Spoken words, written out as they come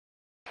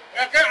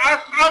Okay, I've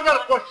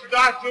got a question to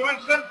ask you,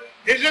 Winston.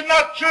 Is it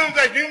not true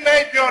that you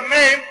made your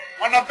name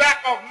on the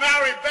back of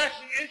Maori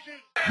bashing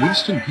issues?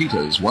 Winston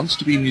Peters wants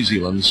to be New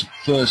Zealand's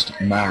first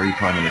Maori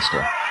Prime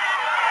Minister.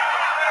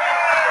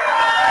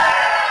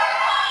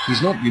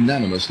 He's not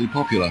unanimously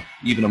popular,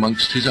 even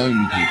amongst his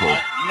own people.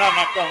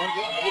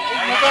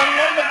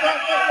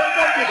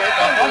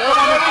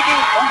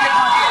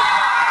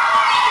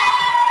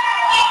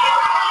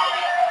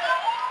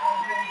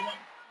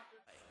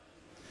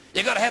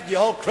 You've got to have the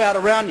whole crowd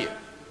around you.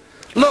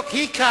 Look,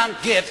 he can't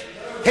get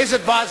his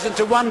advisors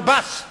into one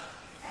bus.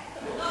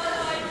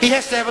 He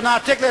has to have an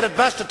articulated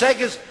bus to take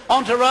his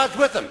entourage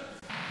with him.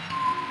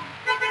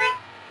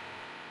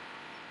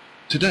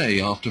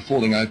 Today, after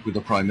falling out with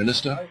the Prime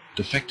Minister,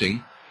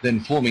 defecting, then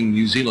forming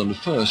New Zealand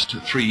First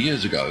 3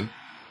 years ago,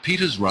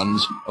 Peters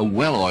runs a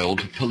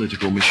well-oiled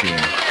political machine.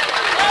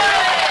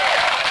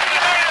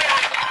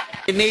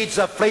 He needs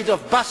a fleet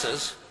of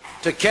buses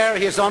to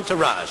carry his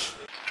entourage.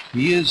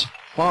 He is,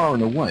 far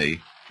and away,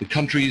 the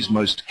country's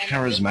most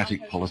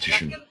charismatic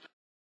politician.